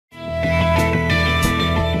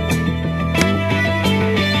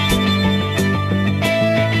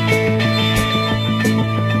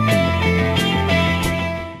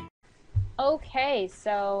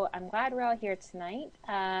so I'm glad we're all here tonight.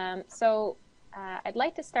 I'd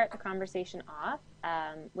like to start the conversation off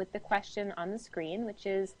with the question on the screen, which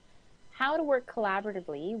is how to work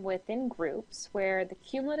collaboratively within groups where the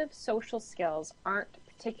cumulative social skills aren't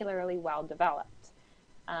particularly well developed.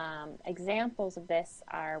 Examples of this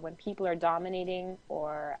are when people are dominating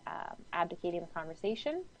or abdicating the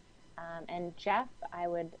conversation. And Jeff, I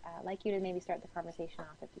would like you to maybe start the conversation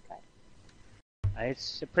off if you could.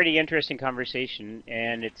 It's a pretty interesting conversation,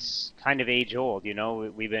 and it's kind of age old. You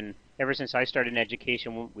know, we've been, ever since I started in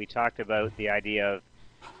education, we talked about the idea of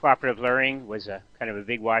cooperative learning was a kind of a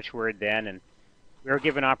big watchword then, and we were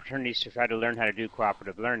given opportunities to try to learn how to do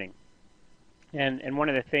cooperative learning. And one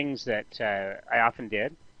of the things that I often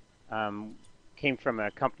did came from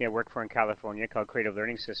a company I worked for in California called Creative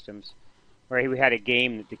Learning Systems, where we had a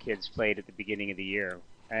game that the kids played at the beginning of the year.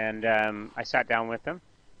 And I sat down with them,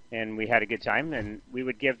 and we had a good time, and we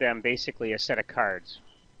would give them basically a set of cards.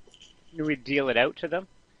 We'd deal it out to them,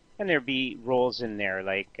 and there'd be roles in there,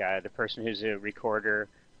 like the person who's a recorder,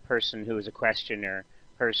 person who is a questioner,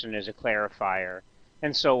 person is a clarifier,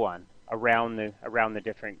 and so on, around the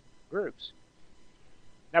different groups.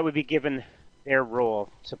 That would be given their role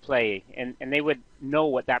to play, and they would know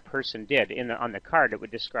what that person did. On the card, it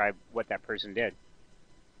would describe what that person did.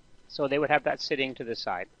 So they would have that sitting to the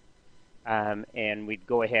side. And we'd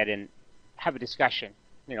go ahead and have a discussion.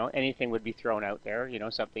 You know, anything would be thrown out there, you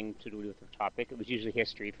know, something to do with the topic. It was usually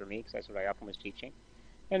history for me, because that's what I often was teaching.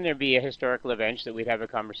 And there'd be a historical event that we'd have a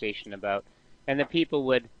conversation about. And the people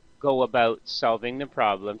would go about solving the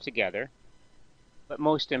problem together, but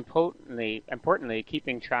most importantly,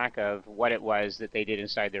 keeping track of what it was that they did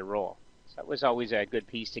inside their role. So that was always a good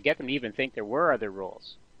piece to get them to even think there were other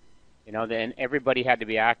roles. You know, then everybody had to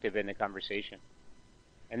be active in the conversation.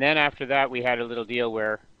 And then after that, we had a little deal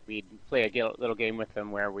where we'd play a little game with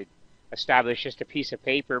them where we'd establish just a piece of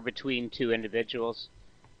paper between two individuals.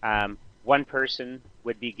 One person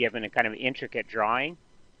would be given a kind of intricate drawing,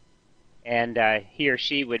 and he or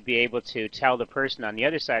she would be able to tell the person on the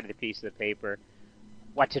other side of the piece of the paper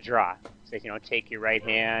what to draw. So, you know, take your right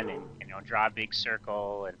hand and, you know, draw a big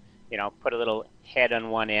circle and, you know, put a little head on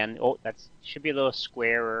one end. Oh, that should be a little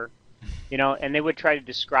squarer. You know, and they would try to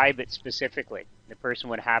describe it specifically. The person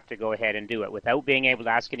would have to go ahead and do it without being able to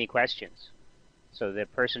ask any questions. So the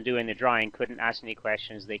person doing the drawing couldn't ask any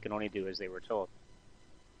questions. They could only do as they were told.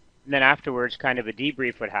 And then afterwards, kind of a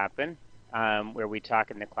debrief would happen where we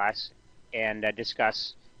talk in the class and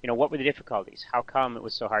discuss, you know, what were the difficulties? How come it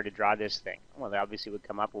was so hard to draw this thing? Well, they obviously would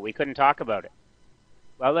come up, well, we couldn't talk about it.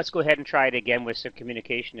 Well, let's go ahead and try it again with some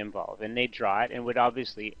communication involved. And they'd draw it and would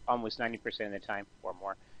obviously, almost 90% of the time or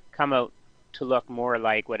more, come out to look more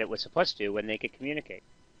like what it was supposed to when they could communicate.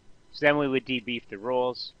 So then we would debrief the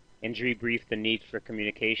roles and debrief the need for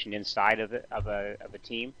communication inside of a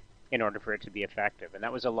team in order for it to be effective. And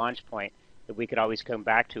that was a launch point that we could always come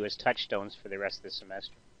back to as touchstones for the rest of the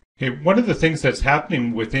semester. Hey, one of the things that's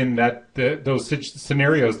happening within those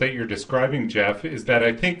scenarios that you're describing, Jeff, is that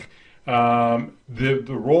I think the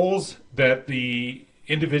roles that the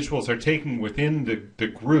individuals are taking within the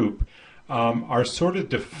group are sort of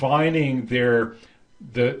defining the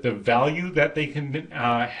value that they can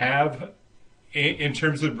have in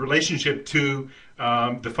terms of relationship to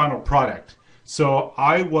the final product. So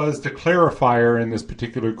I was the clarifier in this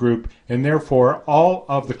particular group, and therefore all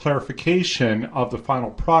of the clarification of the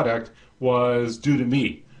final product was due to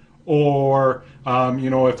me. Or, you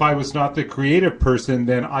know, if I was not the creative person,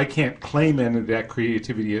 then I can't claim any of that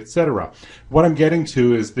creativity, etc. What I'm getting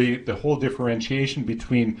to is the whole differentiation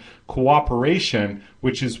between cooperation,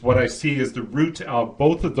 which is what I see as the root of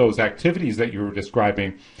both of those activities that you were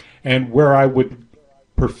describing, and where I would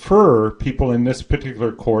prefer people in this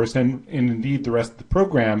particular course and indeed the rest of the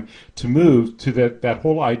program to move to that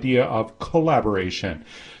whole idea of collaboration.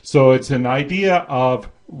 So it's an idea of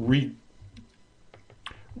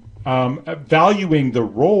valuing the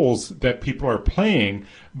roles that people are playing,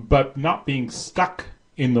 but not being stuck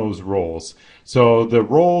in those roles. So the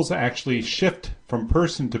roles actually shift from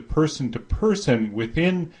person to person to person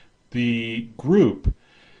within the group,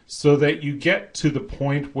 so that you get to the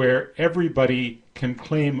point where everybody can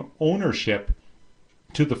claim ownership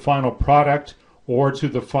to the final product or to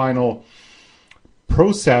the final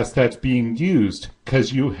process that's being used,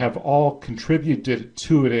 because you have all contributed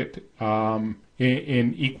to it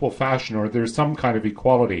in equal fashion, or there's some kind of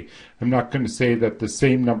equality. I'm not going to say that the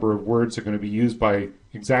same number of words are going to be used by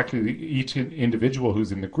exactly each individual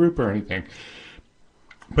who's in the group or anything.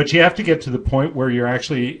 But you have to get to the point where you're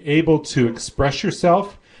actually able to express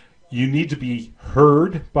yourself. You need to be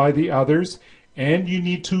heard by the others, and you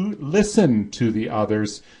need to listen to the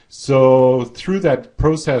others. So through that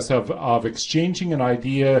process of exchanging an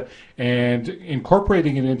idea and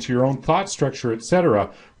incorporating it into your own thought structure, etc.,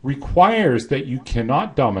 requires that you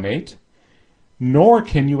cannot dominate, nor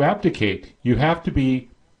can you abdicate. You have to be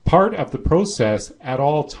part of the process at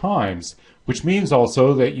all times, which means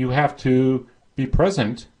also that you have to be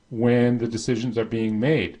present when the decisions are being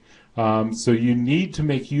made. So you need to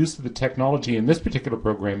make use of the technology in this particular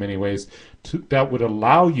program anyways that would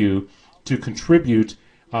allow you to contribute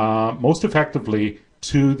most effectively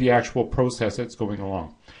to the actual process that's going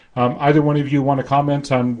along. Either one of you want to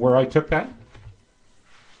comment on where I took that?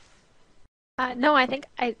 No, I think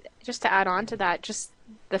just to add on to that, just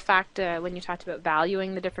the fact when you talked about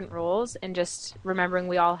valuing the different roles and just remembering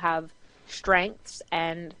we all have strengths,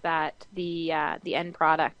 and that the end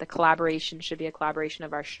product, the collaboration, should be a collaboration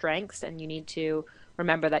of our strengths, and you need to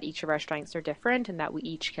remember that each of our strengths are different and that we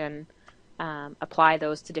each can apply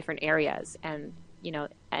those to different areas. And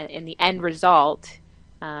in the end result,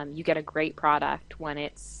 you get a great product when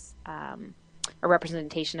it's a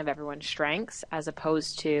representation of everyone's strengths, as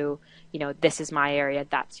opposed to this is my area,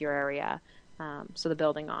 that's your area. So the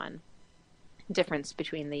building on difference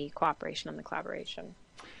between the cooperation and the collaboration.